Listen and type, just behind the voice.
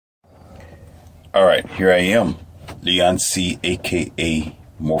All right, here I am, Leon C, aka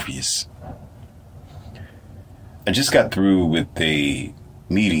Morpheus. I just got through with a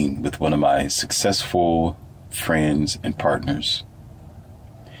meeting with one of my successful friends and partners.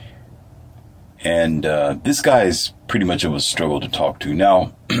 And this guy is pretty much of a struggle to talk to.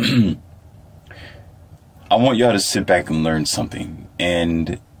 Now, I want y'all to sit back and learn something.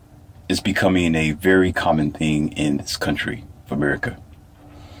 And it's becoming a very common thing in this country of America,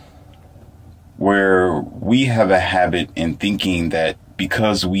 where we have a habit in thinking that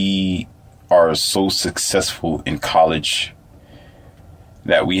because we are so successful in college,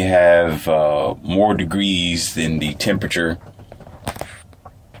 that we have more degrees than the temperature,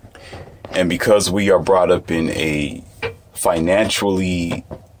 and because we are brought up in a financially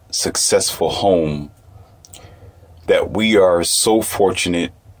successful home, that we are so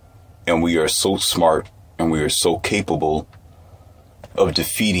fortunate and we are so smart and we are so capable of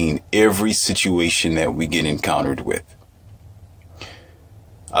defeating every situation that we get encountered with.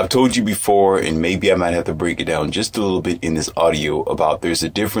 I've told you before, and maybe I might have to break it down just a little bit in this audio, about there's a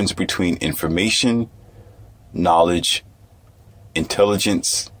difference between information, knowledge,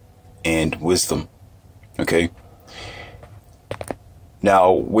 intelligence, and wisdom. Okay?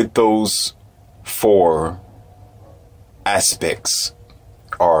 Now, with those four aspects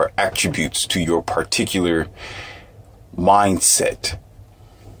or attributes to your particular mindset,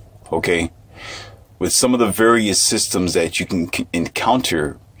 okay, with some of the various systems that you can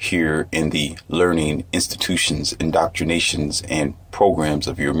encounter here in the learning institutions, indoctrinations, and programs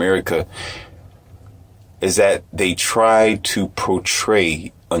of your America, is that they try to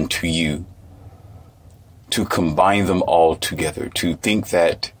portray unto you, to combine them all together, to think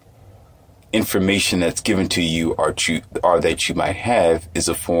that information that's given to you or that you might have is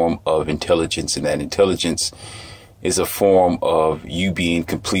a form of intelligence, and that intelligence is a form of you being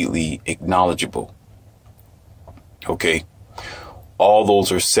completely acknowledgeable. Okay? All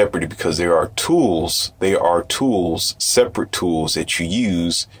those are separate because there are tools. They are tools, separate tools that you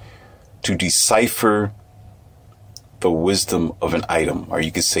use to decipher the wisdom of an item, or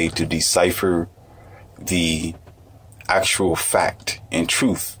you could say to decipher the actual fact and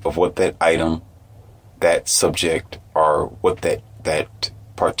truth of what that item, that subject, or what that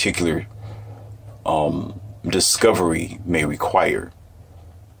particular discovery may require.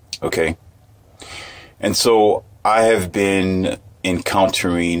 Okay? And so I have been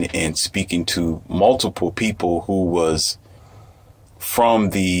encountering and speaking to multiple people who was from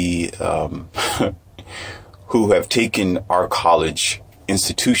the who have taken our college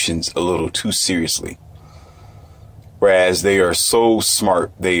institutions a little too seriously. Whereas they are so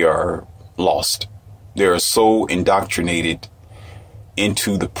smart, they are lost. They are so indoctrinated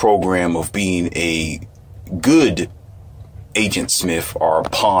into the program of being a good Agent Smith or a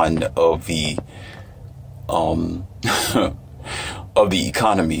pawn of the of the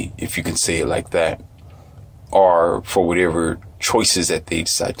economy, if you can say it like that, or for whatever choices that they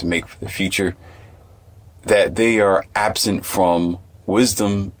decide to make for the future, that they are absent from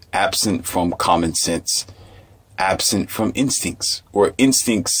wisdom, absent from common sense, absent from instincts, or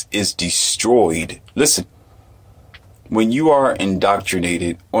instincts is destroyed. Listen, when you are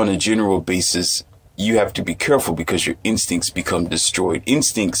indoctrinated on a general basis, you have to be careful because your instincts become destroyed.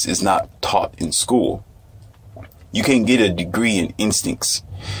 Instincts is not taught in school. You can't get a degree in instincts.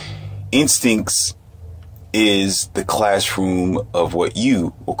 Instincts is the classroom of what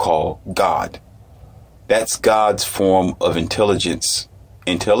you will call God. That's God's form of intelligence.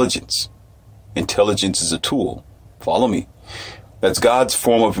 Intelligence is a tool. Follow me. That's God's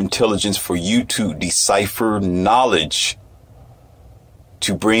form of intelligence for you to decipher knowledge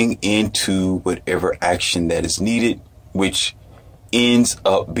to bring into whatever action that is needed, which ends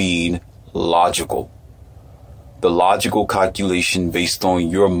up being logical. The logical calculation based on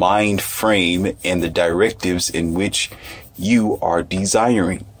your mind frame and the directives in which you are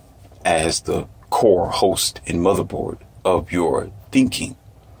desiring as the core host and motherboard of your thinking.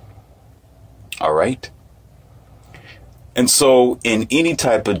 All right. And so in any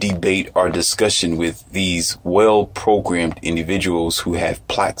type of debate or discussion with these well-programmed individuals who have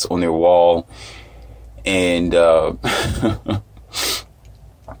plaques on their wall and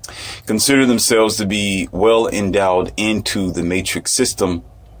consider themselves to be well endowed into the matrix system,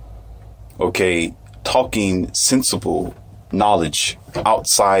 okay, talking sensible knowledge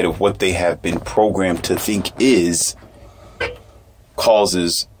outside of what they have been programmed to think is,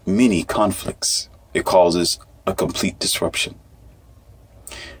 causes many conflicts. It causes a complete disruption.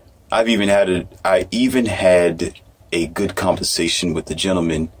 I even had a good conversation with a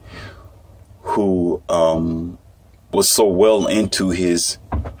gentleman who was so well into his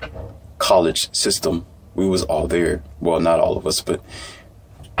college system. We was all there. Well, not all of us, but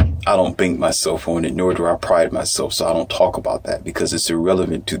I don't bank myself on it, nor do I pride myself. So I don't talk about that because it's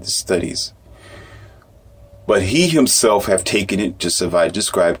irrelevant to the studies. But he himself have taken it, just as I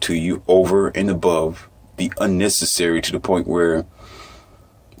described to you, over and above the unnecessary, to the point where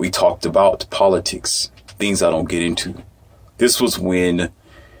we talked about politics, things I don't get into. This was when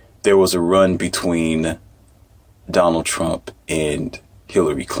there was a run between Donald Trump and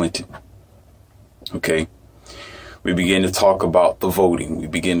Hillary Clinton. Okay. We began to talk about the voting. We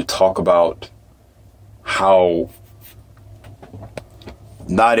began to talk about how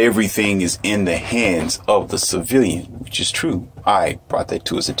not everything is in the hands of the civilian, which is true. I brought that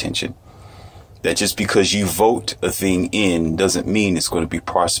to his attention. That just because you vote a thing in doesn't mean it's going to be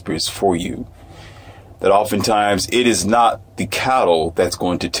prosperous for you. That oftentimes it is not the cattle that's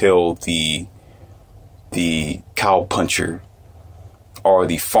going to tell the cow puncher or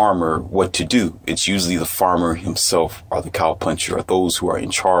the farmer what to do. It's usually the farmer himself or the cow puncher or those who are in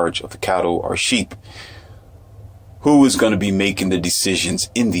charge of the cattle or sheep who is going to be making the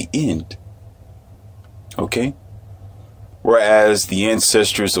decisions in the end. Okay? Whereas the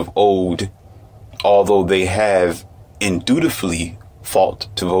ancestors of old, although they have indutifully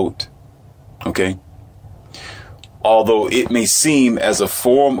fought to vote, okay, although it may seem as a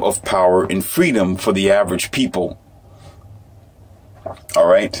form of power and freedom for the average people, all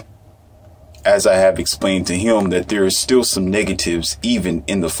right, as I have explained to him, that there is still some negatives even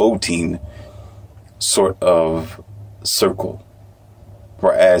in the voting sort of circle,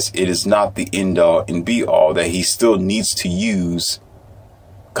 whereas it is not the end all and be all, that he still needs to use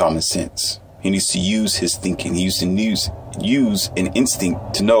common sense. He needs to use his thinking. He needs to use an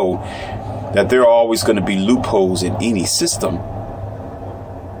instinct to know that there are always going to be loopholes in any system.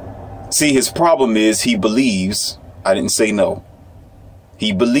 See, his problem is he believes, I didn't say no,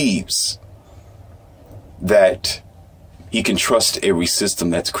 he believes that he can trust every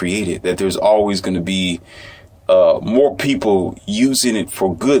system that's created, that there's always going to be more people using it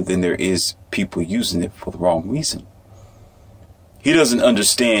for good than there is people using it for the wrong reason. He doesn't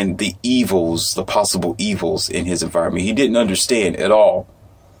understand the evils, the possible evils in his environment. He didn't understand at all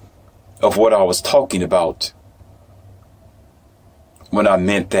of what I was talking about when I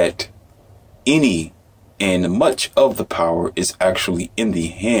meant that any and much of the power is actually in the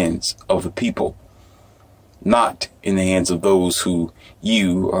hands of the people, not in the hands of those who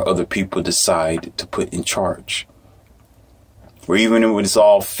you or other people decide to put in charge. Or even when it's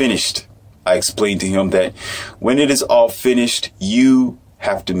all finished, I explained to him that when it is all finished, you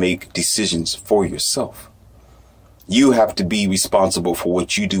have to make decisions for yourself. You have to be responsible for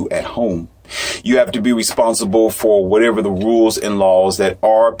what you do at home. You have to be responsible for whatever the rules and laws that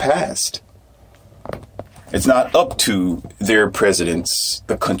are passed. It's not up to their presidents,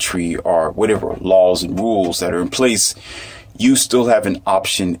 the country, or whatever laws and rules that are in place. You still have an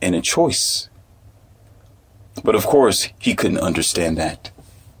option and a choice. But of course, he couldn't understand that.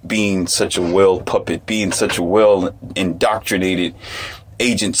 Being such a well puppet, being such a well indoctrinated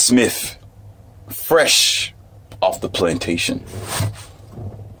Agent Smith, fresh off the plantation.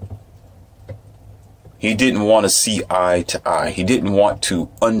 He didn't want to see eye to eye. He didn't want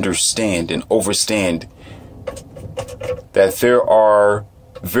to understand and overstand that there are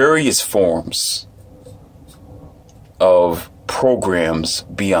various forms of programs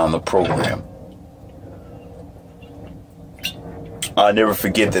beyond the program. I'll never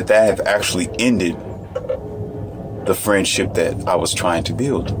forget that have actually ended the friendship that I was trying to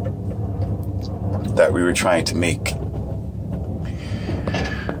build, that we were trying to make.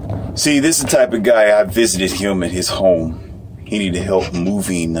 See, this is the type of guy. I visited him at his home. He needed help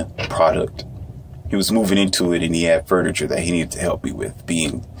moving product. He was moving into it and he had furniture that he needed to help me with,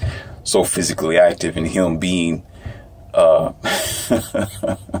 being so physically active, and him being, I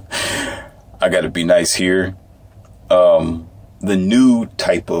gotta be nice here. The new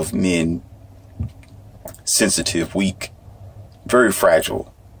type of men, sensitive, weak, very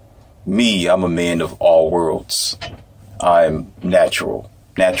fragile. Me, I'm a man of all worlds. I'm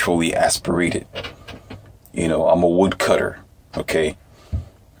naturally aspirated. You know, I'm a woodcutter. Okay.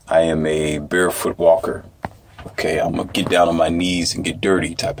 I am a barefoot walker. Okay. I'm a get down on my knees and get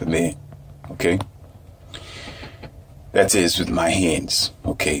dirty type of man. Okay. That's it with my hands.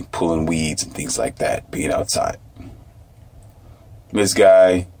 Okay. Pulling weeds and things like that. Being outside. This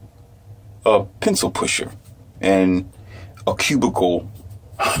guy, a pencil pusher and a cubicle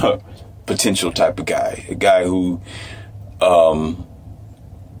potential type of guy. A guy who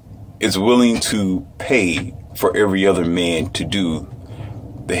is willing to pay for every other man to do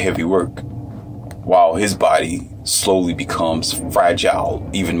the heavy work, while his body slowly becomes fragile,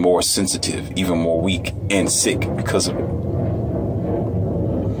 even more sensitive, even more weak and sick because of it.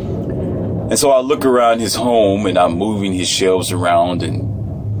 And so I look around his home and I'm moving his shelves around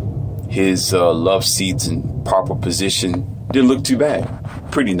and his love seats in proper position. Didn't look too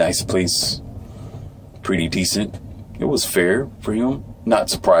bad. Pretty nice place. Pretty decent. It was fair for him. Not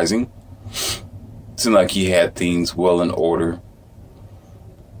surprising. Seemed like he had things well in order.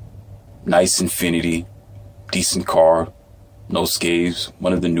 Nice Infiniti. Decent car. No scaves.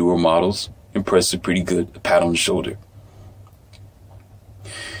 One of the newer models. Impressive, pretty good. A pat on the shoulder.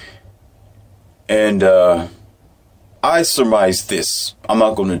 And I surmise this. I'm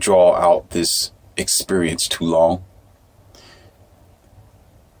not going to draw out this experience too long.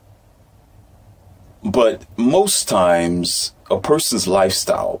 But most times, a person's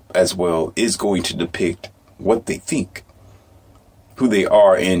lifestyle as well is going to depict what they think, who they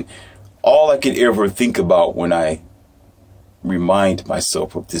are. And all I could ever think about when I remind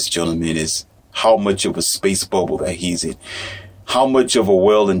myself of this gentleman is how much of a space bubble that he's in, how much of a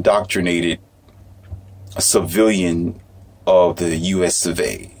well-indoctrinated civilian of the U.S. of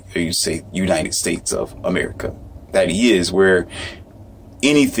A., or you say United States of America, that he is, where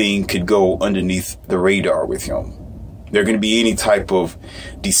anything could go underneath the radar with him. There can be any type of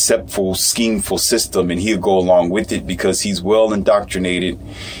deceptful, schemeful system, and he'll go along with it because he's well indoctrinated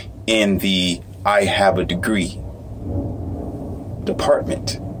in the I have a degree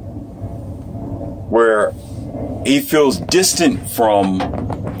department, where he feels distant from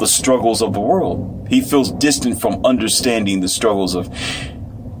the struggles of the world. He feels distant from understanding the struggles of.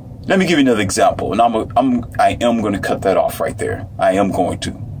 Let me give you another example, and I am going to cut that off right there. I am going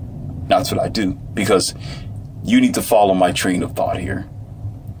to. That's what I do, because you need to follow my train of thought here.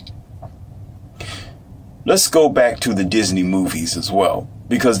 Let's go back to the Disney movies as well,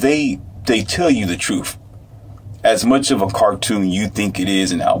 because they tell you the truth. As much of a cartoon you think it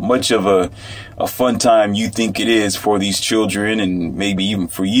is, and how much of a fun time you think it is for these children, and maybe even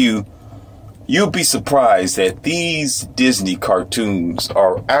for you, you'll be surprised that these Disney cartoons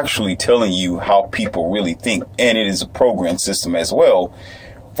are actually telling you how people really think. And it is a program system as well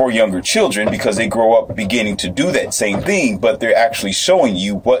for younger children, because they grow up beginning to do that same thing, but they're actually showing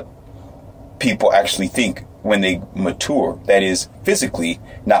you what people actually think when they mature. That is physically,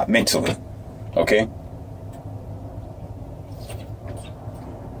 not mentally. Okay?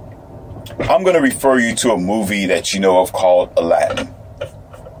 I'm going to refer you to a movie that you know of called Aladdin.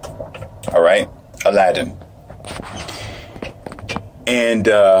 All right, Aladdin. And,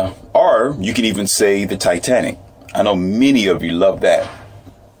 or you can even say the Titanic. I know many of you love that.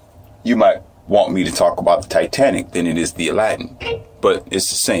 You might want me to talk about the Titanic than it is the Aladdin, but it's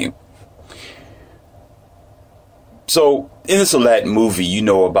the same. So in this Aladdin movie, you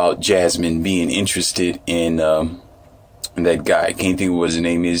know about Jasmine being interested in that guy. I can't think of what his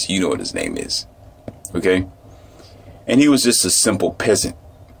name is. You know what his name is. Okay. And he was just a simple peasant.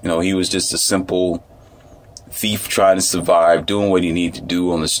 You know, he was just a simple thief trying to survive, doing what he needed to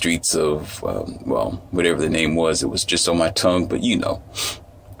do on the streets of, well, whatever the name was. It was just on my tongue, but you know.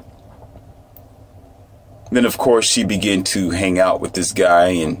 Then, of course, she began to hang out with this guy,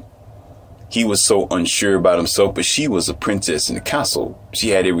 and he was so unsure about himself, but she was a princess in the castle. She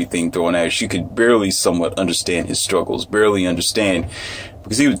had everything thrown at her. She could barely somewhat understand his struggles, barely understand,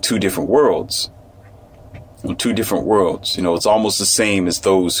 because he was two different worlds. Two different worlds. You know, it's almost the same as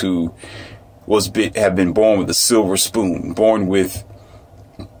those who have been born with a silver spoon, born with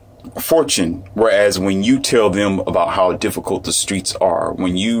fortune. Whereas when you tell them about how difficult the streets are,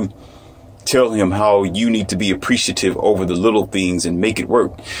 when you tell him how you need to be appreciative over the little things and make it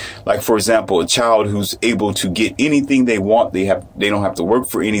work. Like, for example, a child who's able to get anything they want, they don't have to work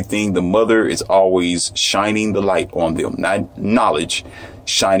for anything. The mother is always shining the light on them, not knowledge,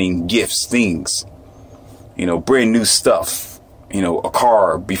 shining gifts, things. You know, brand new stuff, you know, a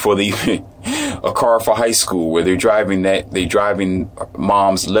car before they, a car for high school where they're driving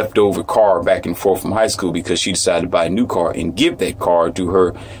mom's leftover car back and forth from high school because she decided to buy a new car and give that car to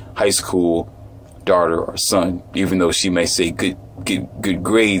her high school daughter or son, even though she may say good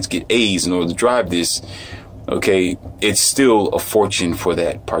grades, get A's in order to drive this. Okay. It's still a fortune for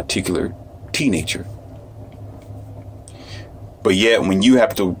that particular teenager. But yet, when you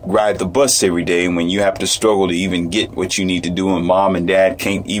have to ride the bus every day, and when you have to struggle to even get what you need to do, and mom and dad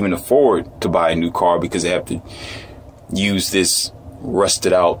can't even afford to buy a new car because they have to use this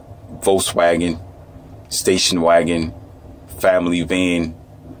rusted out Volkswagen, station wagon, family van,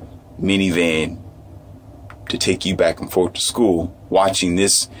 minivan to take you back and forth to school, watching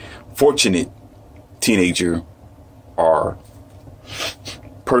this fortunate teenager or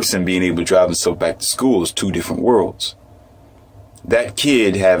person being able to drive himself back to school is two different worlds. That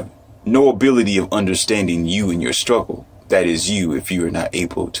kid have no ability of understanding you and your struggle. That is you if you are not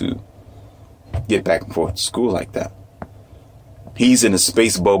able to get back and forth to school like that. He's in a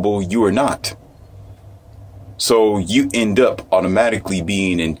space bubble. You are not. So you end up automatically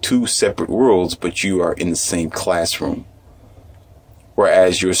being in two separate worlds, but you are in the same classroom.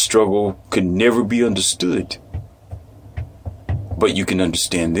 Whereas your struggle could never be understood. But you can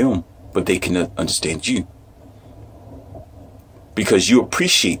understand them, but they cannot understand you. Because you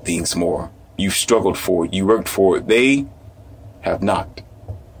appreciate things more. You've struggled for it. You worked for it. They have not.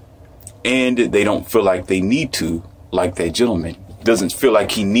 And they don't feel like they need to, like that gentleman. Doesn't feel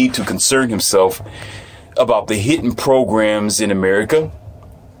like he need to concern himself about the hidden programs in America.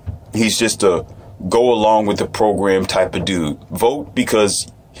 He's just a go along with the program type of dude. Vote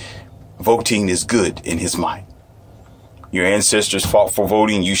because voting is good in his mind. Your ancestors fought for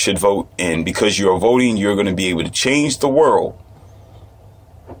voting. You should vote. And because you're voting, you're going to be able to change the world.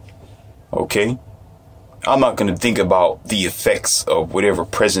 Okay? I'm not going to think about the effects of whatever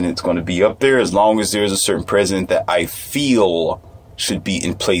president's going to be up there, as long as there's a certain president that I feel should be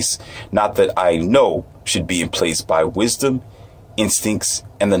in place, not that I know should be in place by wisdom, instincts,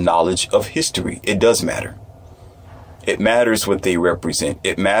 and the knowledge of history. It does matter. It matters what they represent.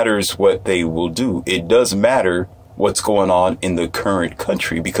 It matters what they will do. It does matter what's going on in the current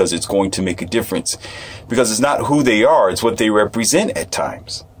country, because it's going to make a difference. Because it's not who they are, it's what they represent at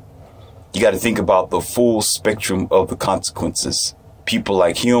times. You got to think about the full spectrum of the consequences. People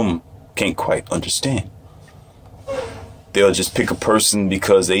like him can't quite understand. They'll just pick a person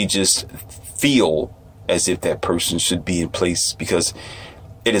because they just feel as if that person should be in place because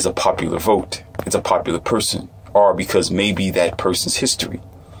it is a popular vote. It's a popular person, or because maybe that person's history.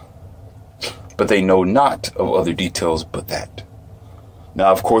 But they know not of other details but that.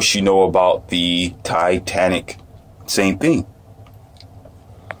 Now, of course, you know about the Titanic. Same thing.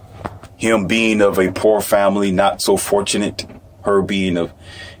 Him being of a poor family, not so fortunate. Her being of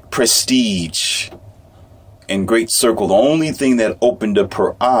prestige and great circle. The only thing that opened up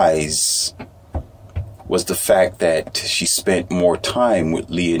her eyes was the fact that she spent more time with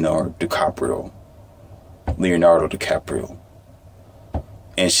Leonardo DiCaprio.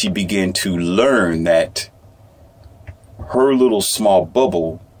 And she began to learn that her little small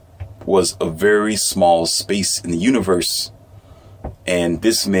bubble was a very small space in the universe. And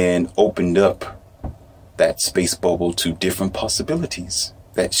this man opened up that space bubble to different possibilities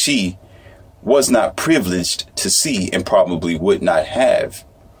that she was not privileged to see and probably would not have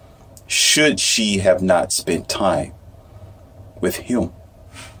should she have not spent time with him.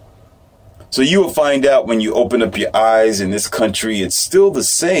 So you will find out when you open up your eyes in this country, it's still the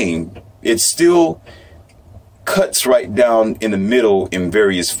same. It still cuts right down in the middle in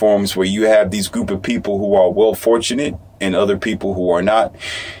various forms, where you have these group of people who are well fortunate and other people who are not.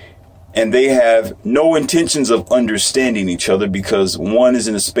 And they have no intentions of understanding each other because one is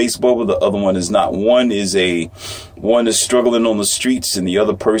in a space bubble, the other one is not. One is struggling on the streets, and the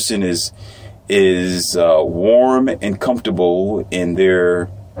other person is warm and comfortable in their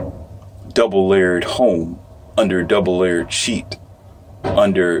double layered home, under double layered sheet,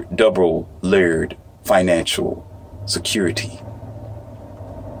 under double layered financial security.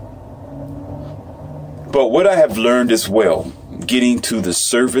 But what I have learned as well, getting to the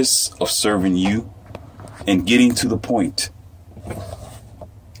service of serving you and getting to the point.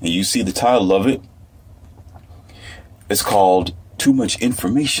 And you see the title of it. It's called Too Much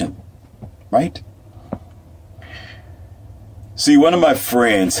Information, right? See, one of my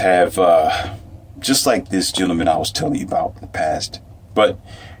friends have, just like this gentleman I was telling you about in the past, but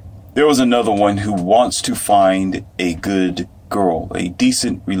there was another one who wants to find a good girl, a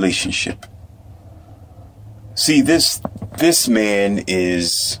decent relationship. See, this man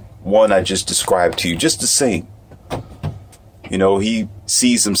is one I just described to you, just the same. You know, he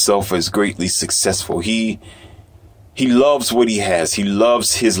sees himself as greatly successful. He loves what he has. He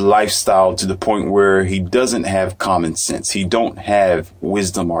loves his lifestyle to the point where he doesn't have common sense. He don't have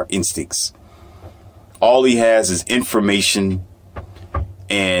wisdom or instincts. All he has is information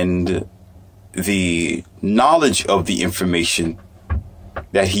and the knowledge of the information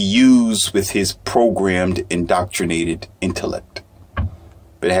that he used with his programmed, indoctrinated intellect.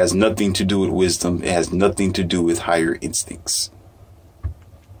 But it has nothing to do with wisdom. It has nothing to do with higher instincts.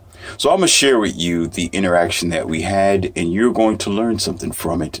 So I'm going to share with you the interaction that we had, and you're going to learn something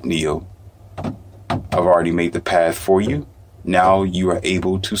from it, Neo. I've already made the path for you. Now you are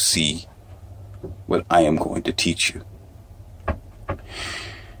able to see what I am going to teach you.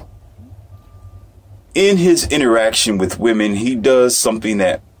 in his interaction with women, he does something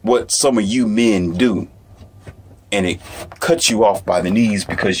that what some of you men do. And it cuts you off by the knees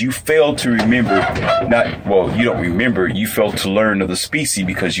because you fail to remember, you don't remember, you fail to learn of the species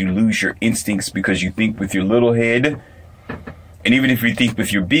because you lose your instincts because you think with your little head. And even if you think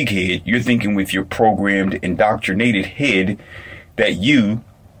with your big head, you're thinking with your programmed, indoctrinated head that you,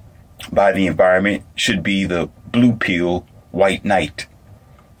 by the environment, should be the blue pill white knight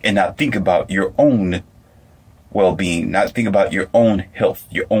and not think about your own well-being, not think about your own health,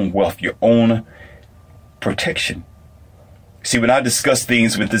 your own wealth, your own protection. See, when I discuss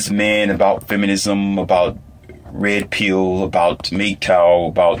things with this man about feminism, about red pill, about MGTOW,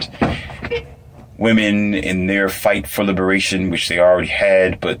 about women in their fight for liberation, which they already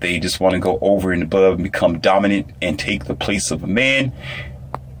had, but they just want to go over and above and become dominant and take the place of a man.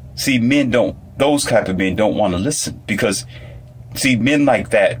 See, those type of men don't want to listen because, see, men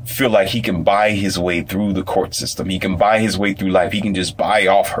like that feel like he can buy his way through the court system. He can buy his way through life. He can just buy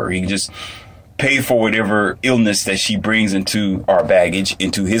off her. He can just pay for whatever illness that she brings into our baggage,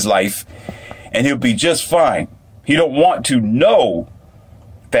 into his life, and he'll be just fine. He don't want to know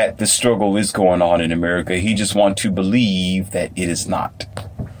that the struggle is going on in America. He just wants to believe that it is not.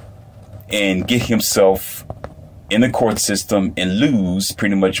 And get himself in the court system and lose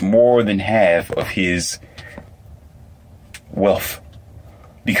pretty much more than half of his wealth.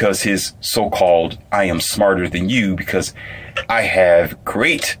 Because his so-called, I am smarter than you because I have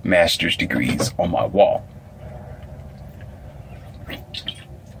great master's degrees on my wall.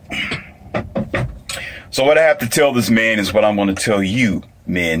 So what I have to tell this man is what I'm going to tell you,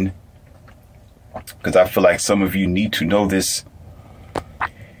 men, because I feel like some of you need to know this,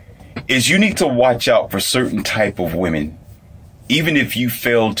 is you need to watch out for certain type of women. Even if you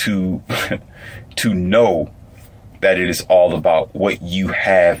fail to to know that it is all about what you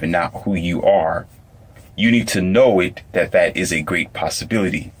have and not who you are, you need to know that is a great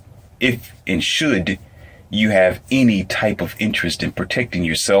possibility. If and should you have any type of interest in protecting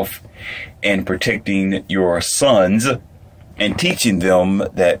yourself and protecting your sons and teaching them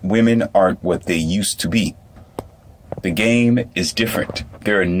that women aren't what they used to be. The game is different.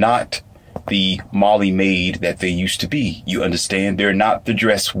 They're not the Molly maid that they used to be. You understand? They're not the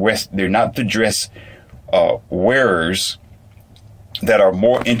dress wearers that are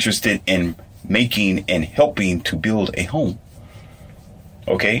more interested in making and helping to build a home.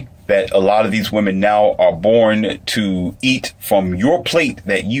 Okay? That a lot of these women now are born to eat from your plate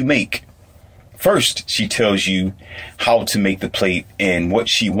that you make. First, she tells you how to make the plate and what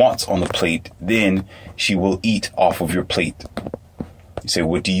she wants on the plate. Then she will eat off of your plate. You say,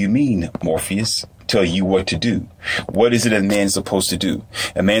 what do you mean, Morpheus? Tell you what to do. What is it a man's supposed to do?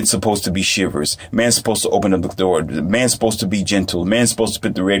 A man's supposed to be shivers. A man's supposed to open up the door. A man's supposed to be gentle. A man's supposed to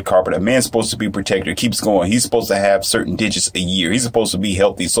put the red carpet. A man's supposed to be protector. Keeps going. He's supposed to have certain digits a year. He's supposed to be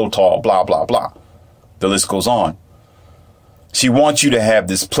healthy, so tall, blah, blah, blah. The list goes on. She wants you to have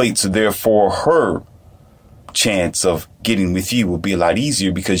this plate, so therefore her chance of getting with you will be a lot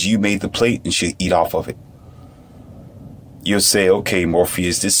easier because you made the plate and she'll eat off of it. You'll say, okay,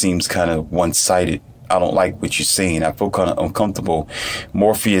 Morpheus, this seems kind of one-sided. I don't like what you're saying. I feel kind of uncomfortable.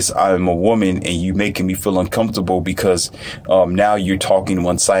 Morpheus, I'm a woman and you making me feel uncomfortable because now you're talking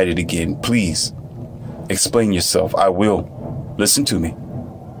one-sided again. Please explain yourself. I will. Listen to me.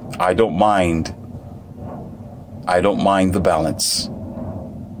 I don't mind the balance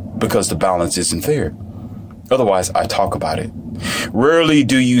because the balance isn't there. Otherwise, I talk about it. Rarely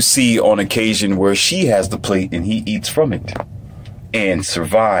do you see on occasion where she has the plate and he eats from it and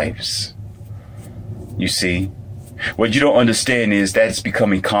survives. You see, what you don't understand is that it's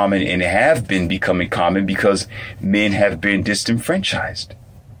becoming common and it have been becoming common because men have been disenfranchised.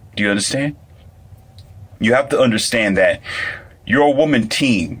 Do you understand? You have to understand that your woman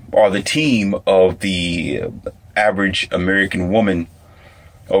team or the team of the average American woman,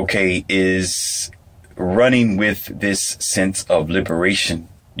 okay, is running with this sense of liberation.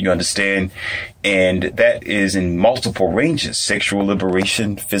 You understand? And that is in multiple ranges: sexual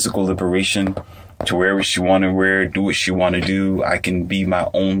liberation, physical liberation, to wear what she want to wear, do what she want to do. I can be my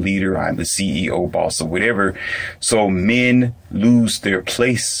own leader. I'm the CEO, boss, or whatever. So men lose their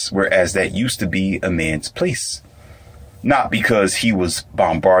place, whereas that used to be a man's place. Not because he was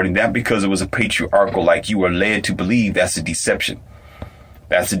bombarding, not because it was a patriarchal, like you were led to believe. That's a deception.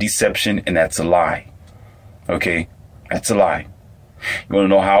 That's a deception, and that's a lie. Okay, that's a lie. You want to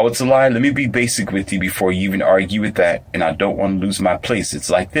know how it's a lie? Let me be basic with you before you even argue with that. And I don't want to lose my place.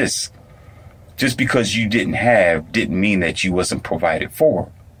 It's like this. Just because you didn't have didn't mean that you wasn't provided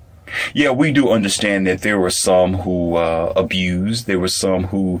for. Yeah, we do understand that there were some who abused. There were some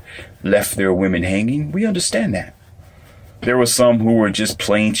who left their women hanging. We understand that. There were some who were just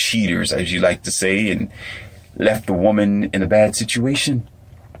plain cheaters, as you like to say, and left the woman in a bad situation.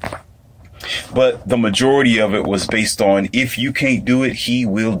 But the majority of it was based on, if you can't do it, he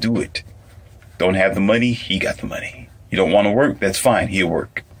will do it. Don't have the money, he got the money. You don't want to work, that's fine, he'll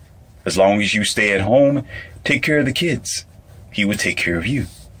work. As long as you stay at home, take care of the kids, he would take care of you.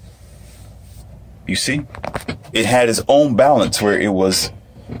 You see, it had its own balance where it was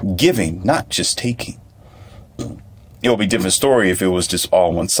giving, not just taking. It would be a different story if it was just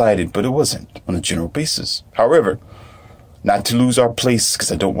all one-sided, but it wasn't on a general basis. However, not to lose our place,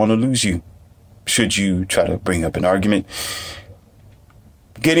 because I don't want to lose you, should you try to bring up an argument.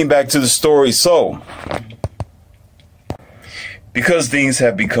 Getting back to the story, so, because things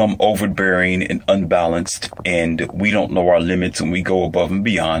have become overbearing and unbalanced, and we don't know our limits and we go above and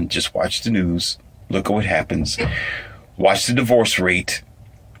beyond, just watch the news, look at what happens, watch the divorce rate,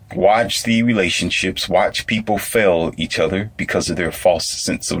 watch the relationships, watch people fail each other because of their false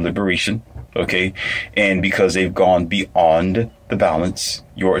sense of liberation, okay? And because they've gone beyond the balance.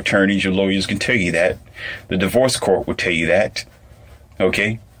 Your attorneys, your lawyers can tell you that. The divorce court will tell you that,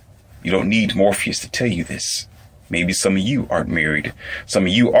 okay? You don't need Morpheus to tell you this. Maybe some of you aren't married. Some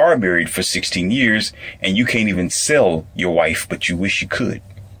of you are married for 16 years and you can't even sell your wife, but you wish you could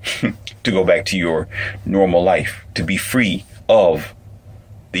to go back to your normal life, to be free of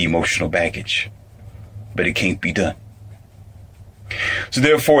the emotional baggage, but it can't be done. So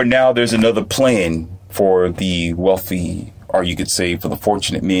therefore, now there's another plan for the wealthy, or you could say for the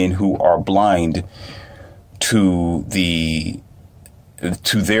fortunate men who are blind to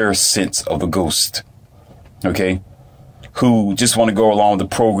their sense of the ghost, okay, who just want to go along with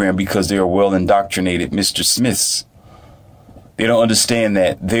the program because they are well indoctrinated Mr. Smiths. They don't understand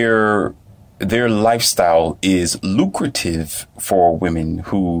that their lifestyle is lucrative for women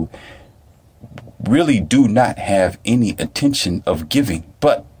who really do not have any intention of giving,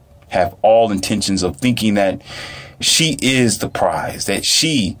 but have all intentions of thinking that she is the prize, that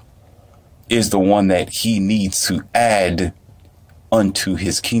she is the one that he needs to add unto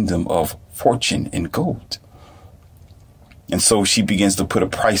his kingdom of fortune and gold. And so she begins to put a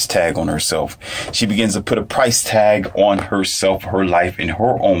price tag on herself. She begins to put a price tag on herself, her life, and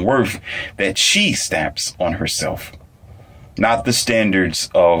her own worth that she stamps on herself. Not the standards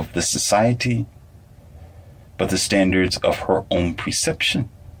of the society, but the standards of her own perception,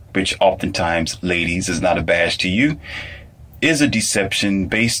 which oftentimes, ladies, is not a badge to you, is a deception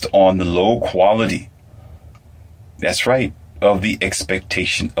based on the low quality. That's right, of the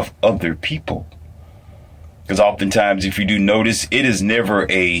expectation of other people. Because oftentimes, if you do notice, it is never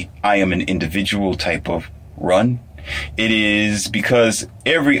I am an individual type of run. It is because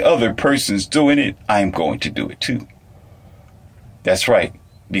every other person's doing it, I'm going to do it too. That's right.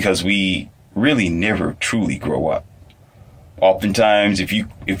 Because we really never truly grow up. Oftentimes, if you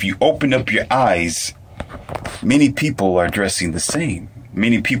open up your eyes, many people are dressing the same.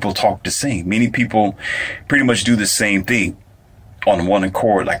 Many people talk the same. Many people pretty much do the same thing on one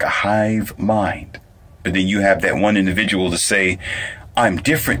accord, like a hive mind. But then you have that one individual to say, I'm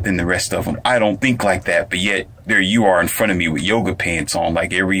different than the rest of them. I don't think like that. But yet there you are in front of me with yoga pants on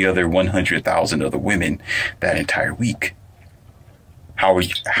like every other 100,000 other women that entire week. How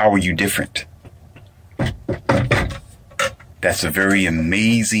are you different? That's a very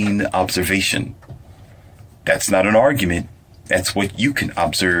amazing observation. That's not an argument. That's what you can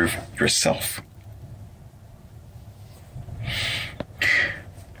observe yourself.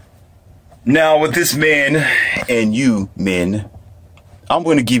 Now, with this man and you men, I'm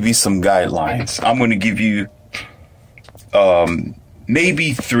going to give you some guidelines. I'm going to give you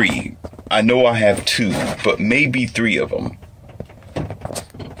maybe 3. I know I have 2, but maybe 3 of them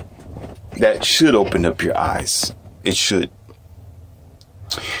that should open up your eyes. It should.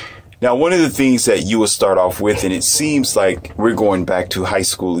 Now, one of the things that you will start off with, and it seems like we're going back to high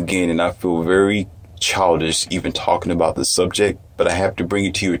school again, and I feel very childish even talking about the subject, but I have to bring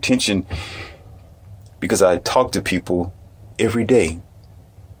it to your attention because I talk to people every day,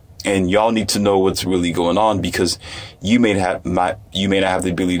 and y'all need to know what's really going on because you may not have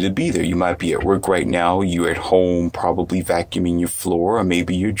the ability to be there. You might be at work right now. You're at home, probably vacuuming your floor, or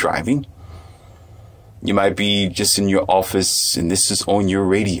maybe you're driving. You might be just in your office and this is on your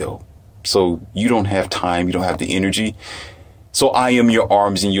radio. So you don't have time. You don't have the energy. So I am your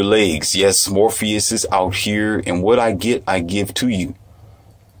arms and your legs. Yes, Morpheus is out here, and what I get, I give to you.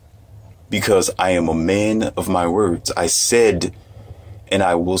 Because I am a man of my words. I said, and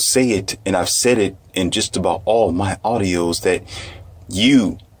I will say it, and I've said it in just about all my audios, that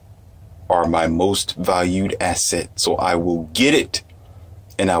you are my most valued asset. So I will get it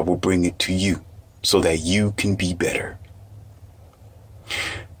and I will bring it to you so that you can be better.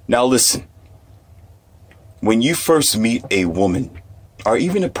 Now listen, when you first meet a woman or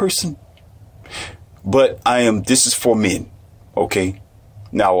even a person, this is for men, okay?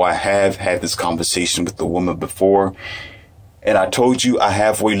 Now, I have had this conversation with the woman before, and I told you I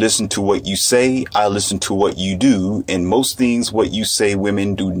halfway listen to what you say. I listen to what you do, and most things what you say,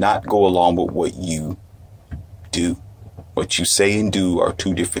 women, do not go along with what you do. What you say and do are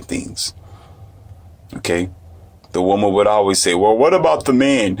two different things, okay? The woman would always say, well, what about the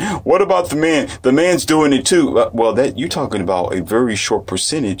man? What about the man? The man's doing it too. Well, that you're talking about a very short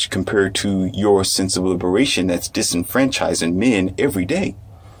percentage compared to your sense of liberation that's disenfranchising men every day.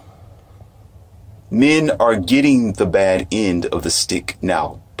 Men are getting the bad end of the stick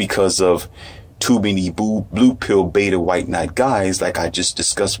now because of too many blue pill beta white knight guys, like I just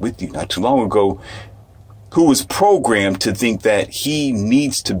discussed with you not too long ago, who was programmed to think that he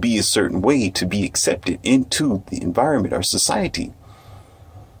needs to be a certain way to be accepted into the environment or society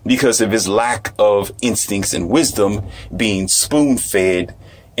because of his lack of instincts and wisdom, being spoon-fed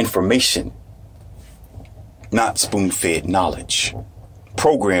information, not spoon-fed knowledge.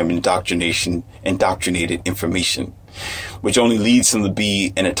 Program indoctrinated information, which only leads him to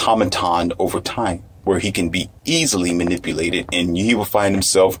be an automaton over time, where he can be easily manipulated, and he will find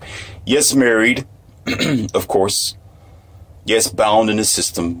himself, yes, married, of course, yes, bound in the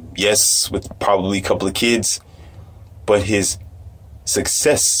system, yes, with probably a couple of kids, but his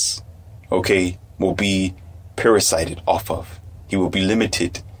success, okay, will be parasited off of. He will be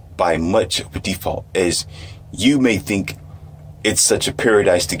limited by much of a default. As you may think it's such a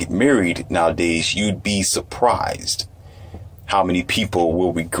paradise to get married nowadays, you'd be surprised how many people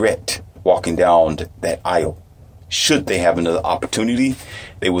will regret walking down that aisle. Should they have another opportunity,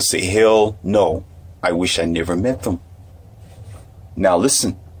 they will say, hell no. I wish I never met them. Now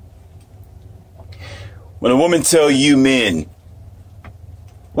listen, when a woman tell you men,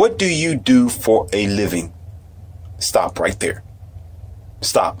 what do you do for a living? Stop right there.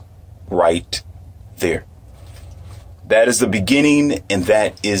 Stop right there. That is the beginning and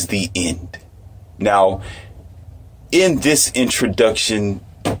that is the end. Now, in this introduction,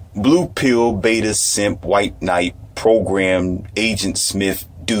 blue pill, beta simp, white knight, program, Agent Smith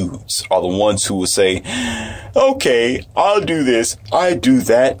dudes are the ones who will say, okay, I'll do this, I do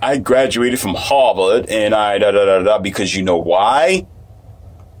that, I graduated from Harvard, and because you know why?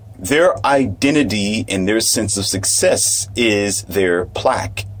 Their identity and their sense of success is their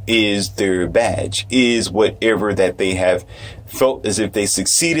plaque, is their badge, is whatever that they have felt as if they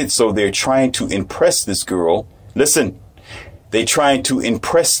succeeded. So they're trying to impress this girl. Listen, they're trying to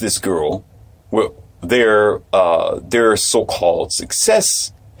impress this girl with their so-called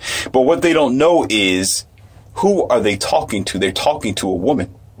success. But what they don't know is, who are they talking to? They're talking to a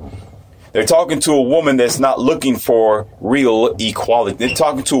woman. They're talking to a woman that's not looking for real equality. They're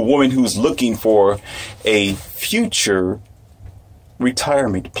talking to a woman who's looking for a future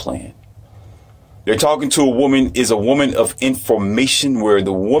retirement plan. They're talking to a woman is a woman of information, where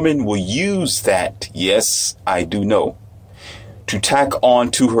the woman will use that. Yes, I do know. To tack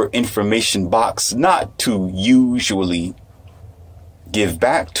on to her information box, not to usually give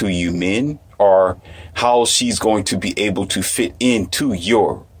back to you men, or how she's going to be able to fit into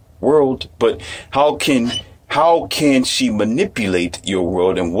your world, but how can she manipulate your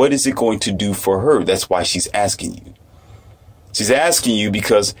world, and what is it going to do for her? That's why she's asking you. She's asking you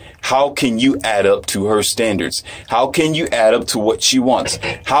because how can you add up to her standards? How can you add up to what she wants?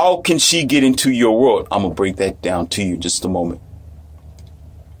 How can she get into your world? I'm going to break that down to you in just a moment.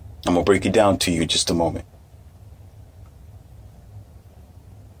 I'm going to break it down to you in just a moment.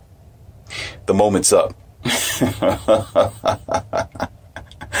 The moment's up.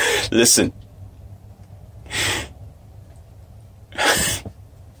 Listen.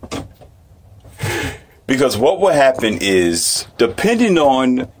 Because what will happen is, depending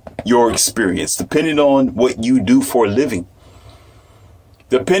on your experience, depending on what you do for a living,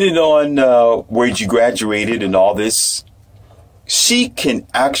 depending on where you graduated and all this, she can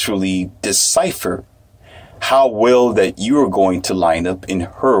actually decipher how well that you're going to line up in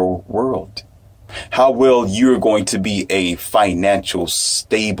her world. How well you're going to be a financial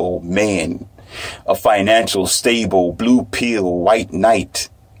stable man, a financial stable blue pill, white knight,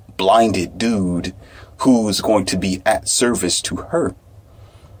 blinded dude who's going to be at service to her.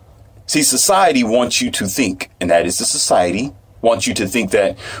 See, society wants you to think, and that is the society, wants you to think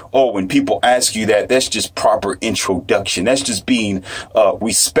that, oh, when people ask you that, that's just proper introduction. That's just being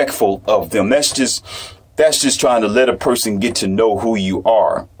respectful of them. That's That's just trying to let a person get to know who you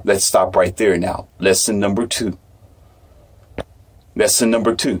are. Let's stop right there now. Lesson number 2. Lesson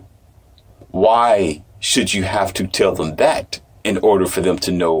number 2. Why should you have to tell them that in order for them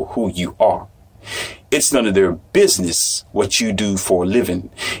to know who you are? It's none of their business what you do for a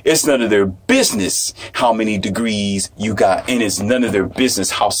living. It's none of their business how many degrees you got. And it's none of their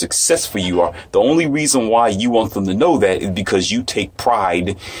business how successful you are. The only reason why you want them to know that is because you take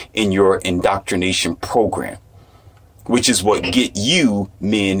pride in your indoctrination program, which is what get you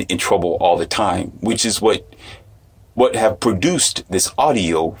men in trouble all the time, which is what have produced this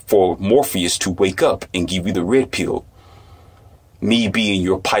audio for Morpheus to wake up and give you the red pill. Me being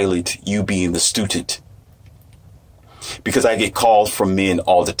your pilot, you being the student. Because I get calls from men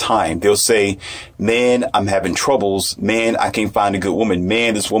all the time. They'll say, man, I'm having troubles. Man, I can't find a good woman.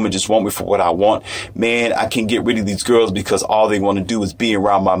 Man, this woman just wants me for what I want. Man, I can't get rid of these girls because all they want to do is be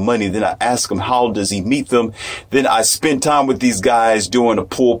around my money. Then I ask them, how does he meet them? Then I spend time with these guys doing a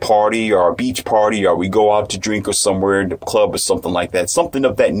pool party or a beach party, or we go out to drink or somewhere in the club or something like that. Something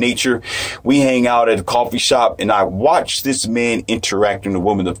of that nature. We hang out at a coffee shop and I watch this man interacting with a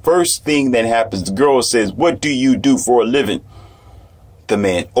woman. The first thing that happens, the girl says, what do you do for a living? The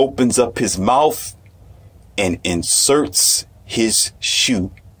man opens up his mouth and inserts his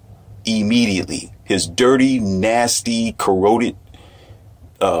shoe immediately. His dirty, nasty, corroded,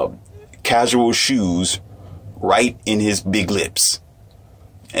 casual shoes right in his big lips.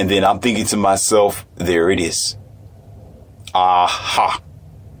 And then I'm thinking to myself, there it is. Aha.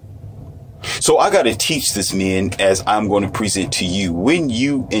 So I got to teach this, men, as I'm going to present to you. When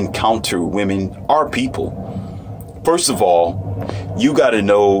you encounter women or people, first of all, you got to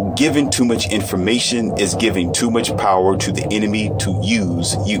know giving too much information is giving too much power to the enemy to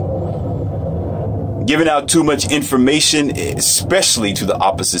use you. Giving out too much information, especially to the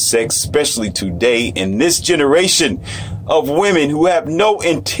opposite sex, especially today in this generation of women who have no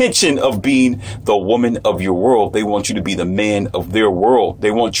intention of being the woman of your world. They want you to be the man of their world.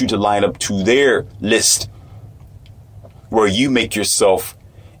 They want you to line up to their list where you make yourself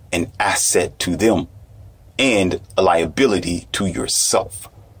an asset to them and a liability to yourself.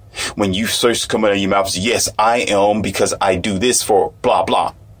 When you first come out of your mouth, say, yes, I am because I do this for blah,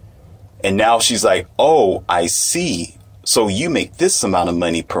 blah. And now she's like, oh, I see. So you make this amount of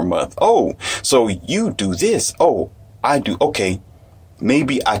money per month. Oh, so you do this. Oh, I do. OK,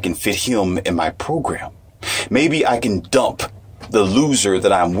 maybe I can fit him in my program. Maybe I can dump the loser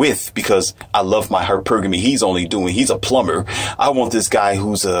that I'm with because I love my hypergamy. He's a plumber. I want this guy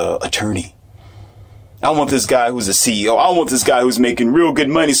who's a attorney. I want this guy who's a CEO. I want this guy who's making real good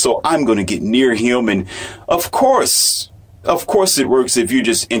money. So I'm going to get near him. And of course it works if you're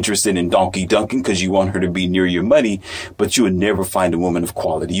just interested in donkey dunking because you want her to be near your money. But you will never find a woman of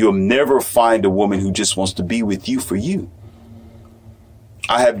quality. You'll never find a woman who just wants to be with you for you.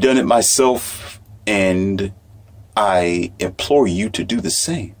 I have done it myself, and I implore you to do the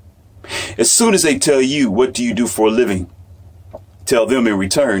same. As soon as they tell you, what do you do for a living? Tell them in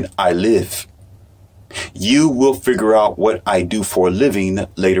return, I live. You will figure out what I do for a living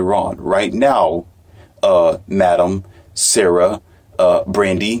later on. Right now, Madam Sarah,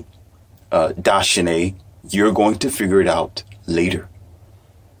 Brandy, Dashane, you're going to figure it out later.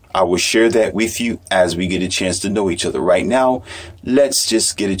 I will share that with you as we get a chance to know each other. Right now, let's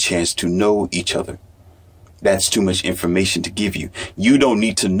just get a chance to know each other. That's too much information to give you. You don't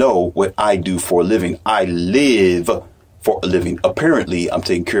need to know what I do for a living. I live for a living. Apparently, I'm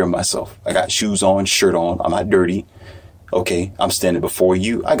taking care of myself. I got shoes on, shirt on. I'm not dirty. Okay, I'm standing before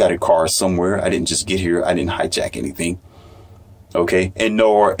you. I got a car somewhere. I didn't just get here. I didn't hijack anything. Okay, and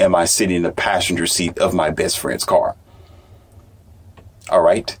nor am I sitting in the passenger seat of my best friend's car. All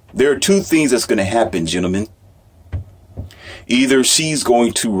right, there are two things that's going to happen, gentlemen. Either she's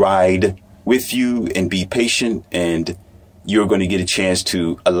going to ride with you and be patient, and you're going to get a chance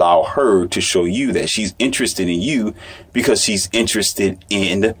to allow her to show you that she's interested in you because she's interested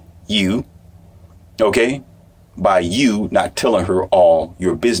in you. Okay, by you not telling her all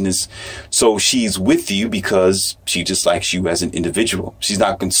your business. So she's with you because she just likes you as an individual. She's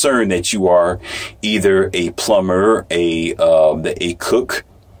not concerned that you are either a plumber, a cook,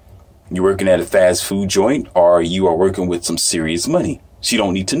 you're working at a fast food joint, or you are working with some serious money. She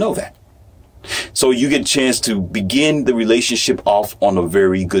don't need to know that. So you get a chance to begin the relationship off on a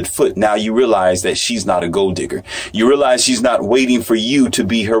very good foot. Now you realize that she's not a gold digger. You realize she's not waiting for you to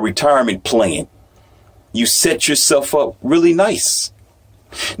be her retirement plan. You set yourself up really nice.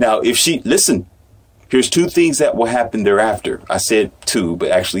 Now, if she, listen, Here's two things that will happen thereafter. I said two,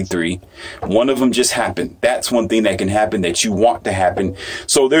 but actually three. One of them just happened. That's one thing that can happen that you want to happen.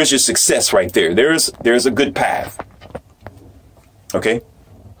 So there's your success right there. There's a good path. Okay.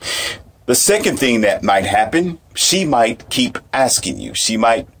 The second thing that might happen, she might keep asking you. She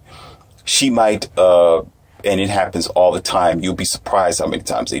might, and it happens all the time. You'll be surprised how many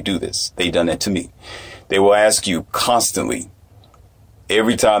times they do this. They've done that to me. They will ask you constantly,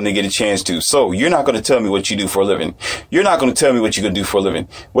 every time they get a chance to. So you're not going to tell me what you do for a living. You're not going to tell me what you're going to do for a living.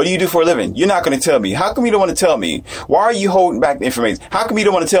 What do you do for a living? You're not going to tell me. How come you don't want to tell me? Why are you holding back the information? How come you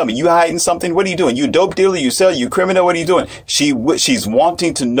don't want to tell me? You hiding something? What are you doing? You a dope dealer? You sell? You criminal? What are you doing? She's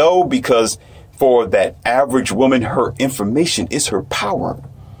wanting to know, because for that average woman, her information is her power.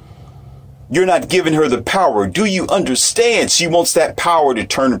 You're not giving her the power. Do you understand? She wants that power to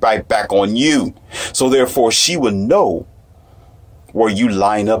turn right back on you. So therefore, she will know where you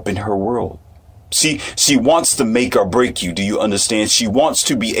line up in her world. She wants to make or break you. Do you understand? She wants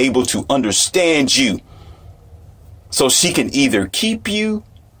to be able to understand you, so she can either keep you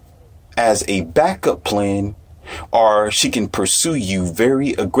as a backup plan, or she can pursue you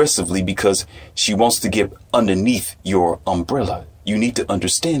very aggressively because she wants to get underneath your umbrella. You need to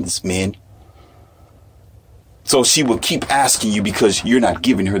understand this, man. So she will keep asking you because you're not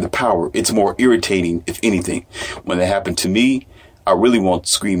giving her the power. It's more irritating, if anything. When that happened to me, I really want to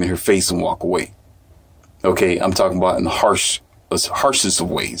scream in her face and walk away. Okay, I'm talking about in the harshest of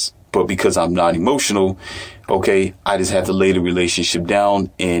ways. But because I'm not emotional, okay, I just have to lay the relationship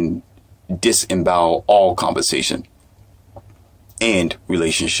down and disembowel all conversation and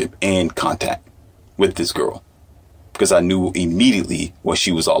relationship and contact with this girl. Because I knew immediately what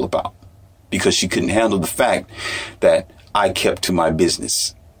she was all about. Because she couldn't handle the fact that I kept to my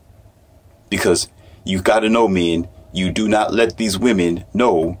business. Because you've got to know, men, you do not let these women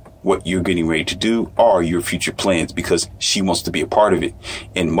know what you're getting ready to do or your future plans, because she wants to be a part of it.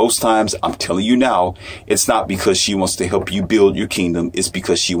 And most times, I'm telling you now, it's not because she wants to help you build your kingdom. It's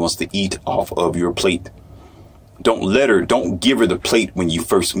because she wants to eat off of your plate. Don't give her the plate when you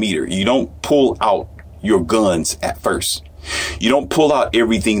first meet her. You don't pull out your guns at first. You don't pull out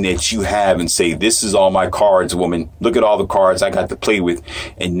everything that you have and say, this is all my cards, woman. Look at all the cards I got to play with.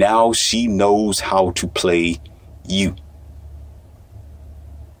 And now she knows how to play you.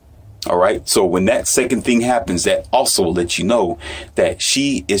 All right. So when that second thing happens, that also lets you know that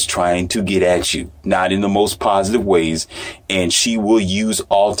she is trying to get at you, not in the most positive ways. And she will use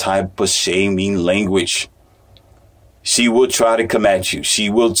all type of shaming language. She will try to come at you. She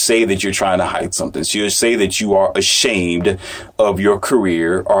will say that you're trying to hide something. She'll say that you are ashamed of your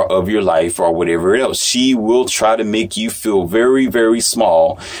career or of your life or whatever else. She will try to make you feel very, very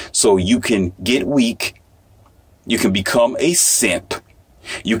small so you can get weak. You can become a simp.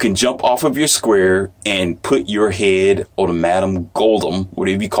 You can jump off of your square and put your head on a Madam Goldum,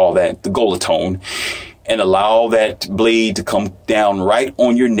 whatever you call that, the Golatone, and allow that blade to come down right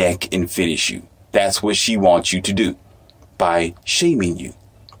on your neck and finish you. That's what she wants you to do by shaming you.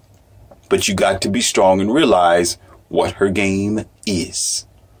 But you got to be strong and realize what her game is.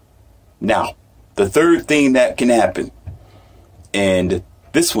 Now, the third thing that can happen, and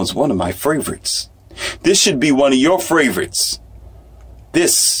this one's one of my favorites. This should be one of your favorites.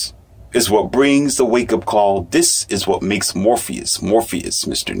 This is what brings the wake-up call. This is what makes Morpheus,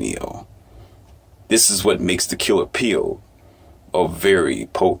 Mr. Neo. This is what makes the killer pill a very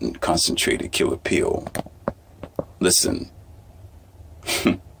potent, concentrated killer pill. Listen.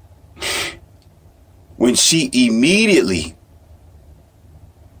 When she immediately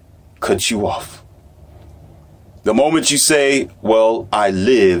cuts you off. The moment you say, well, I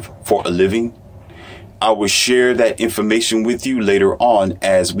live for a living, I will share that information with you later on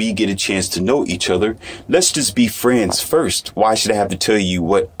as we get a chance to know each other. Let's just be friends first. Why should I have to tell you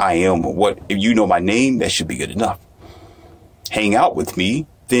what I am or what? If you know my name, that should be good enough. Hang out with me,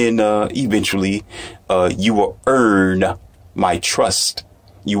 then eventually you will earn my trust.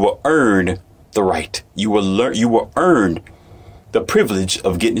 You will earn the right. You will earn the privilege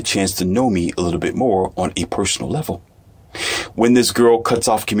of getting a chance to know me a little bit more on a personal level. When this girl cuts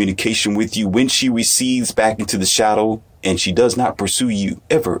off communication with you, when she recedes back into the shadow and she does not pursue you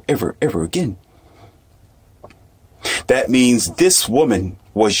ever, ever, ever again, that means this woman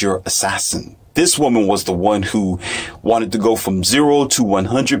was your assassin. This woman was the one who wanted to go from 0 to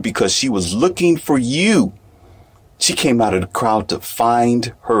 100 because she was looking for you. She came out of the crowd to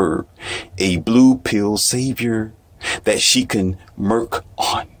find her a blue pill savior that she can murk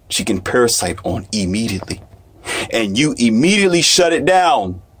on. She can parasite on immediately. And you immediately shut it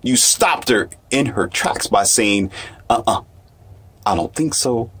down. You stopped her in her tracks by saying, I don't think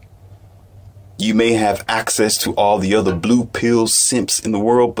so. You may have access to all the other blue pill simps in the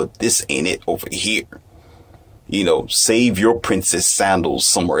world, but this ain't it over here. You know, save your princess sandals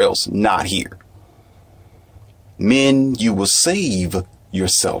somewhere else, not here. Men, you will save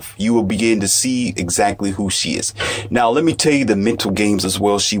yourself. You will begin to see exactly who she is. Now, let me tell you the mental games as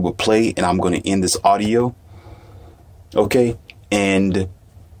well she will play, and I'm going to end this audio. Okay? And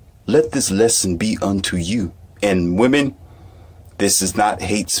let this lesson be unto you. And women, this is not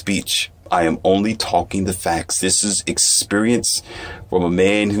hate speech. I am only talking the facts. This is experience from a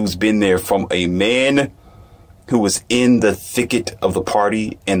man who's been there, from a man who was in the thicket of the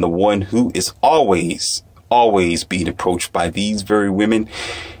party, and the one who is always being approached by these very women.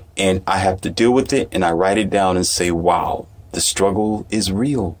 And I have to deal with it, and I write it down and say, wow, the struggle is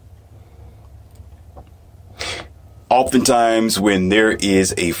real. Oftentimes when there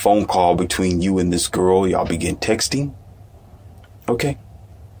is a phone call between you and this girl, y'all begin texting. Okay.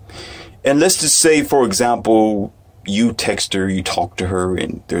 And let's just say, for example, you text her, you talk to her,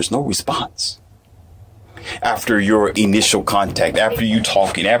 and there's no response. After your initial contact, after you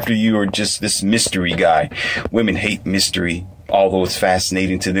talking, after you are just this mystery guy. Women hate mystery, although it's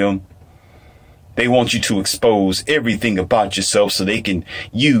fascinating to them. They want you to expose everything about yourself so they can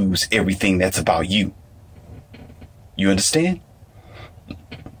use everything that's about you. You understand?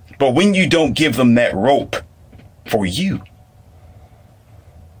 But when you don't give them that rope for you,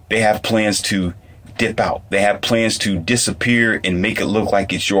 they have plans to dip out. They have plans to disappear and make it look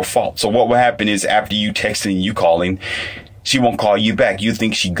like it's your fault. So what will happen is, after you texting and you calling, she won't call you back. You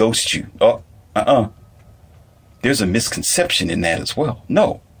think she ghosts you. There's a misconception in that as well.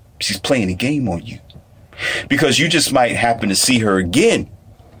 No, she's playing a game on you, because you just might happen to see her again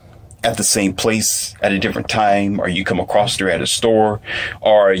at the same place at a different time, or you come across her at a store,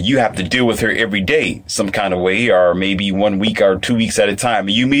 or you have to deal with her every day some kind of way, or maybe 1 week or 2 weeks at a time,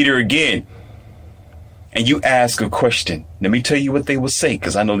 and you meet her again and you ask a question. Let me tell you what they will say,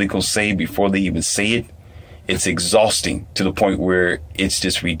 because I know they're going to say before they even say it. It's exhausting to the point where it's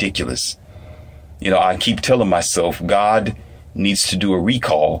just ridiculous. You know, I keep telling myself God needs to do a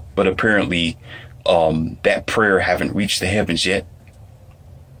recall, but apparently that prayer haven't reached the heavens yet.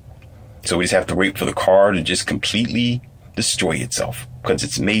 So we just have to wait for the car to just completely destroy itself, because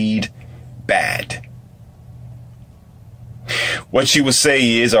it's made bad. What she would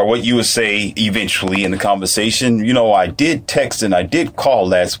say is, or what you would say eventually in the conversation, you know, I did text and I did call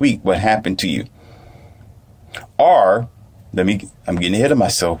last week. What happened to you? Or, I'm getting ahead of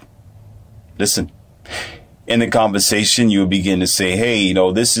myself. Listen, in the conversation, you'll begin to say, hey, you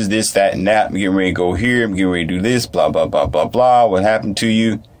know, this is this, that, and that. I'm getting ready to go here. I'm getting ready to do this, blah, blah, blah, blah, blah. What happened to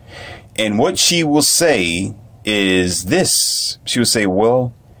you? And what she will say is this. She will say,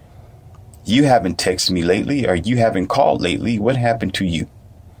 well, you haven't texted me lately, or you haven't called lately. What happened to you?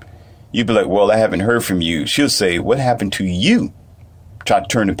 You'd be like, well, I haven't heard from you. She'll say, what happened to you? Try to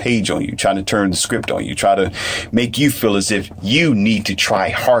turn the page on you, try to turn the script on you, try to make you feel as if you need to try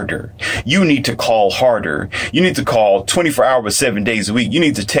harder. You need to call harder. You need to call 24 hours, 7 days a week. You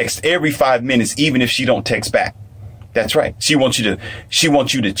need to text every 5 minutes, even if she don't text back. That's right. She wants you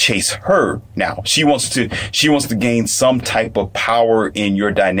to chase her now. She wants to gain some type of power in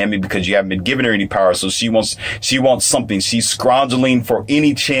your dynamic, because you haven't been giving her any power. So she wants something. She's scrounging for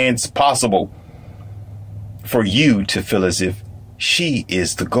any chance possible for you to feel as if she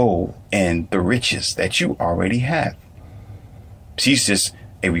is the goal and the riches that you already have. She's just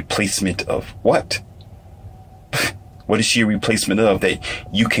a replacement of what? What is she a replacement of that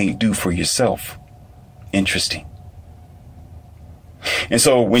you can't do for yourself? Interesting. And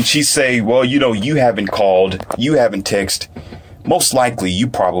so when she say, well, you know, you haven't called, you haven't texted, most likely you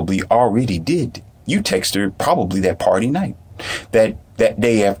probably already did. You texted her probably that party night, that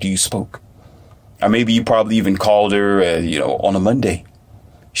day after you spoke. Or maybe you probably even called her, on a Monday.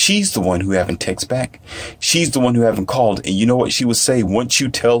 She's the one who haven't texted back. She's the one who haven't called. And you know what she would say once you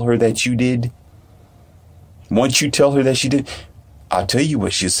tell her that you did? Once you tell her that she did, I'll tell you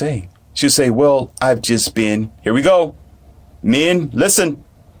what she'll say. She'll say, well, I've just been, here we go. Men, listen,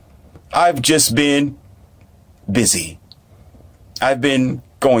 I've just been busy. I've been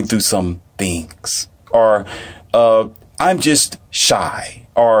going through some things. Or I'm just shy.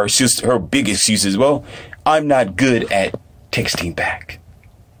 Or her big excuse is, well, I'm not good at texting back.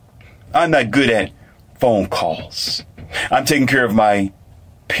 I'm not good at phone calls. I'm taking care of my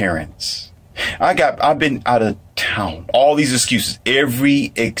parents. I've been out of town. All these excuses,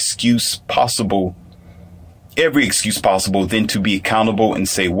 every excuse possible, then to be accountable and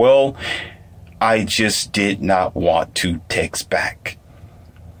say, well, I just did not want to text back.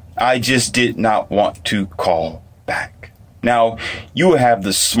 I just did not want to call back. Now, you will have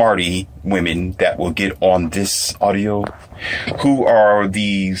the smarty women that will get on this audio, who are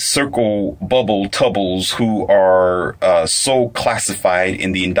the circle bubble tubbles, who are so classified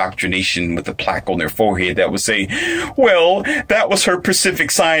in the indoctrination with the plaque on their forehead that would say, well, that was her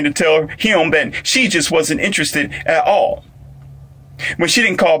Pacific sign to tell him that she just wasn't interested at all. When she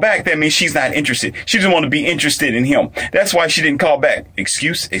didn't call back, that means she's not interested. She doesn't want to be interested in him. That's why she didn't call back.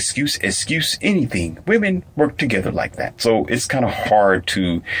 Excuse, anything. Women work together like that. So it's kind of hard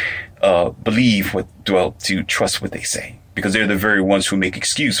to to trust what they say, because they're the very ones who make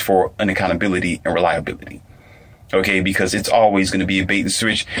excuse for unaccountability and reliability. Okay, because it's always going to be a bait and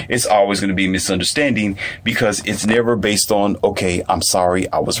switch. It's always going to be a misunderstanding, because it's never based on, okay, I'm sorry,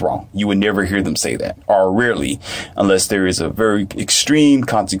 I was wrong. You would never hear them say that, or rarely, unless there is a very extreme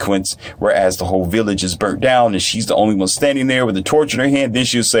consequence, whereas the whole village is burnt down and she's the only one standing there with a torch in her hand. Then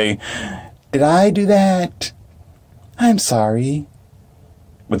she'll say, did I do that? I'm sorry.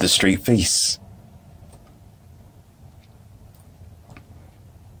 With a straight face.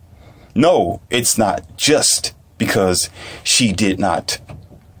 No, it's not just because she did not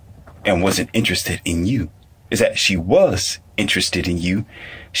and wasn't interested in you. Is that she was interested in you.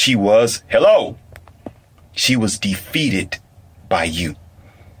 She was, she was defeated by you.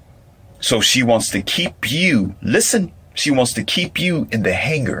 So she wants to keep you, listen, she wants to keep you in the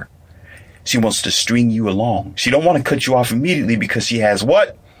hangar. She wants to string you along. She don't want to cut you off immediately, because she has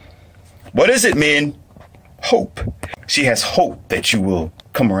what? What is it, men? Hope. She has hope that you will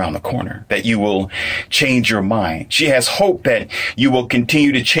come around the corner, that you will change your mind. She has hope that you will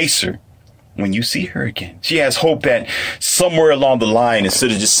continue to chase her when you see her again. She has hope that somewhere along the line,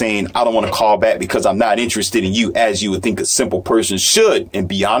 instead of just saying, I don't want to call back because I'm not interested in you, as you would think a simple person should, and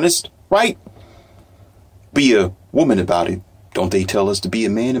be honest, right? Be a woman about it. Don't they tell us to be a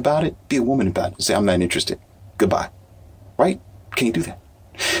man about it? Be a woman about it. Say, I'm not interested. Goodbye. Right? Can't do that.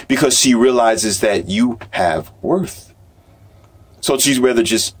 Because she realizes that you have worth. So she's rather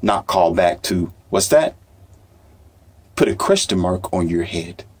just not call back to, what's that? Put a question mark on your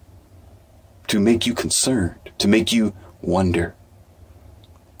head to make you concerned, to make you wonder.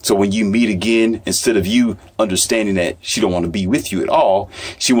 So when you meet again, instead of you understanding that she don't want to be with you at all,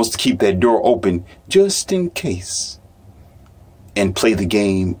 she wants to keep that door open just in case, and play the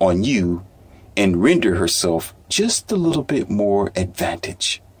game on you and render herself just a little bit more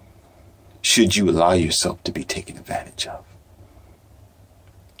advantage, should you allow yourself to be taken advantage of.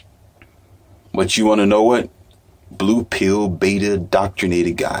 But you want to know what? Blue pill, beta,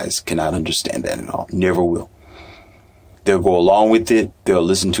 indoctrinated guys cannot understand that at all. Never will. They'll go along with it. They'll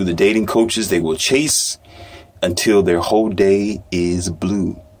listen to the dating coaches. They will chase until their whole day is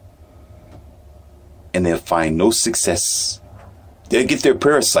blue. And they'll find no success. They'll get their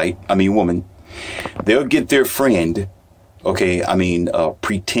parasite, woman. They'll get their friend,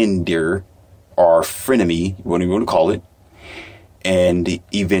 pretender or frenemy, whatever you want to call it. And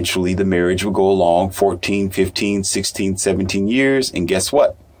eventually the marriage will go along 14, 15, 16, 17 years. And guess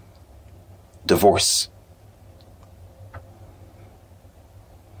what? Divorce.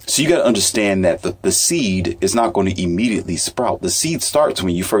 So you got to understand that the seed is not going to immediately sprout. The seed starts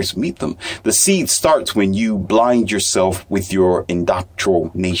when you first meet them. The seed starts when you blind yourself with your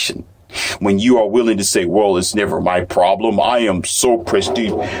indoctrination. When you are willing to say, well, it's never my problem. I am so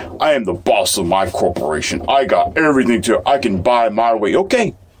prestige. I am the boss of my corporation. I got everything I can buy my way.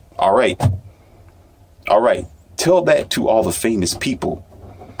 Okay. All right. All right. Tell that to all the famous people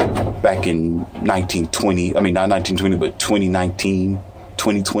back in 1920. Not 1920, but 2019,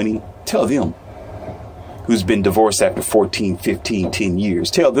 2020. Tell them, who's been divorced after 14, 15, 10 years.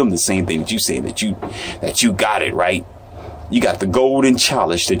 Tell them the same thing that you say, that you got it right. You got the golden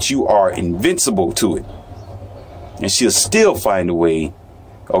chalice, that you are invincible to it. And she'll still find a way,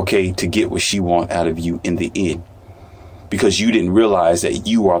 to get what she wants out of you in the end. Because you didn't realize that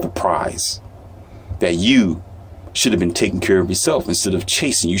you are the prize. That you should have been taking care of yourself instead of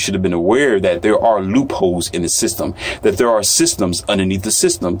chasing. You should have been aware that there are loopholes in the system, that there are systems underneath the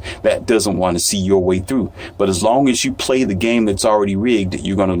system that doesn't want to see your way through. But as long as you play the game that's already rigged,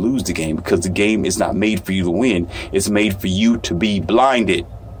 you're going to lose the game, because the game is not made for you to win. It's made for you to be blinded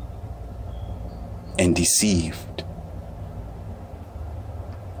and deceived.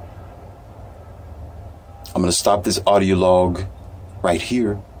 I'm going to stop this audio log right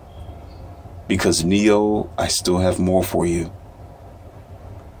here. Because Neo, I still have more for you.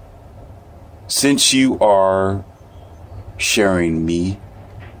 Since you are sharing me,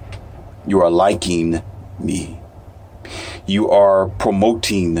 you are liking me, you are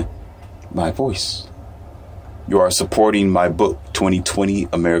promoting my voice, you are supporting my book, 2020,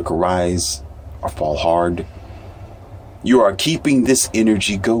 America Rise or Fall Hard. You are keeping this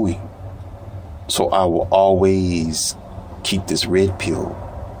energy going. So I will always keep this red pill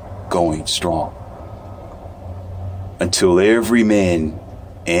going strong. Until every man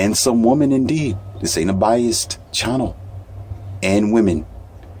and some woman, indeed, this ain't a biased channel, and women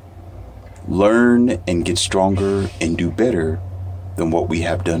learn and get stronger and do better than what we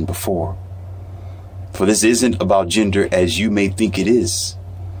have done before. For this isn't about gender as you may think it is.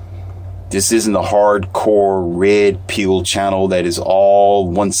 This isn't a hardcore red pill channel that is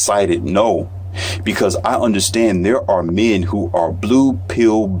all one-sided. No, because I understand there are men who are blue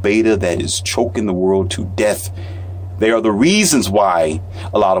pill beta that is choking the world to death. They are the reasons why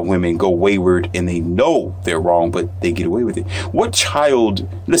a lot of women go wayward, and they know they're wrong, but they get away with it. What child,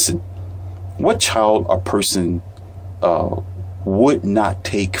 listen, what child or person would not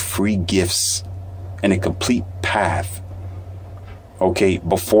take free gifts and a complete path, okay,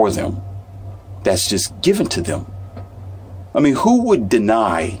 before them that's just given to them? I mean, who would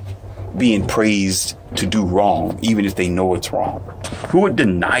deny being praised to do wrong, even if they know it's wrong? Who would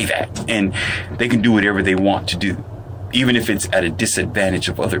deny that? And they can do whatever they want to do, even if it's at a disadvantage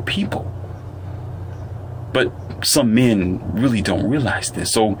of other people. But some men really don't realize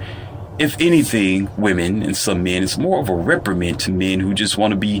this. So if anything, women and some men, it's more of a reprimand to men who just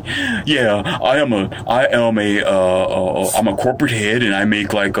want to be, yeah, I'm a corporate head, and I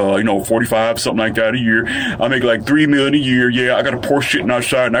make like 45 something like that a year. I make like $3 million a year. Yeah, I got a Porsche sitting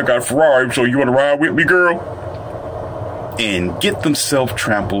outside, and I got a Ferrari. So you want to ride with me, girl? And get themselves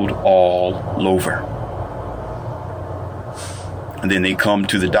trampled all over. And then they come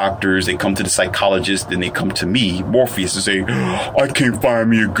to the doctors, they come to the psychologist, then they come to me, Morpheus, and say, I can't find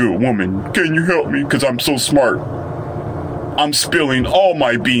me a good woman. Can you help me? Because I'm so smart. I'm spilling all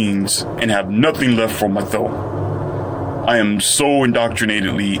my beans and have nothing left for my throat. I am so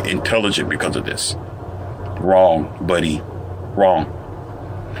indoctrinatedly intelligent because of this. Wrong, buddy. Wrong.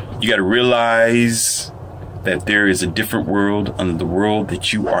 You got to realize that there is a different world under the world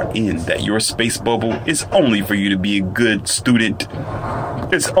that you are in, that your space bubble is only for you to be a good student.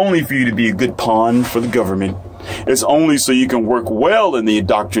 It's only for you to be a good pawn for the government. It's only so you can work well in the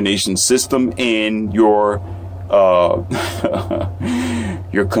indoctrination system in your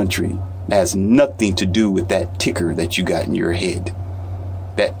your country. It has nothing to do with that ticker that you got in your head.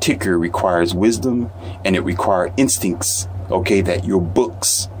 That ticker requires wisdom, and it requires instincts, okay, that your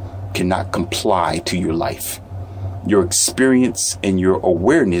books cannot comply to your life. Your experience and your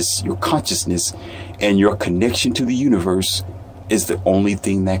awareness, your consciousness, and your connection to the universe is the only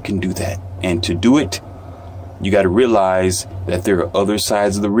thing that can do that. And to do it, you got to realize that there are other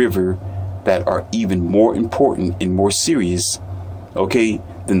sides of the river that are even more important and more serious, okay,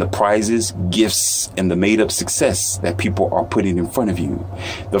 than the prizes, gifts, and the made-up success that people are putting in front of you.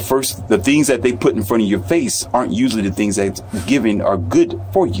 The things that they put in front of your face aren't usually the things that's given are good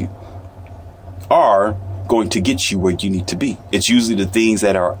for you, are going to get you where you need to be. It's usually the things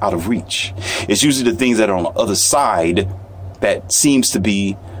that are out of reach. It's usually the things that are on the other side that seems to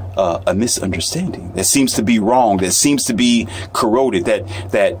be a misunderstanding, that seems to be wrong, that seems to be corroded,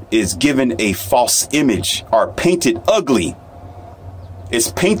 that is given a false image or painted ugly.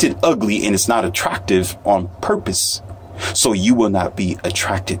 It's painted ugly and it's not attractive on purpose. So you will not be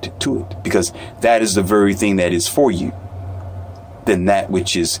attracted to it, because that is the very thing that is for you than that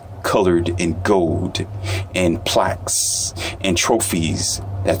which is colored in gold and plaques and trophies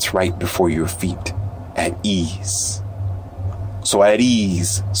that's right before your feet at ease. So at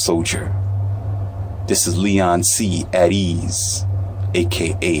ease, soldier. This is Leon C. at ease,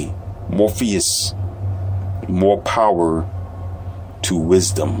 aka Morpheus. More power to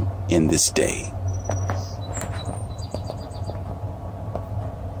wisdom in this day.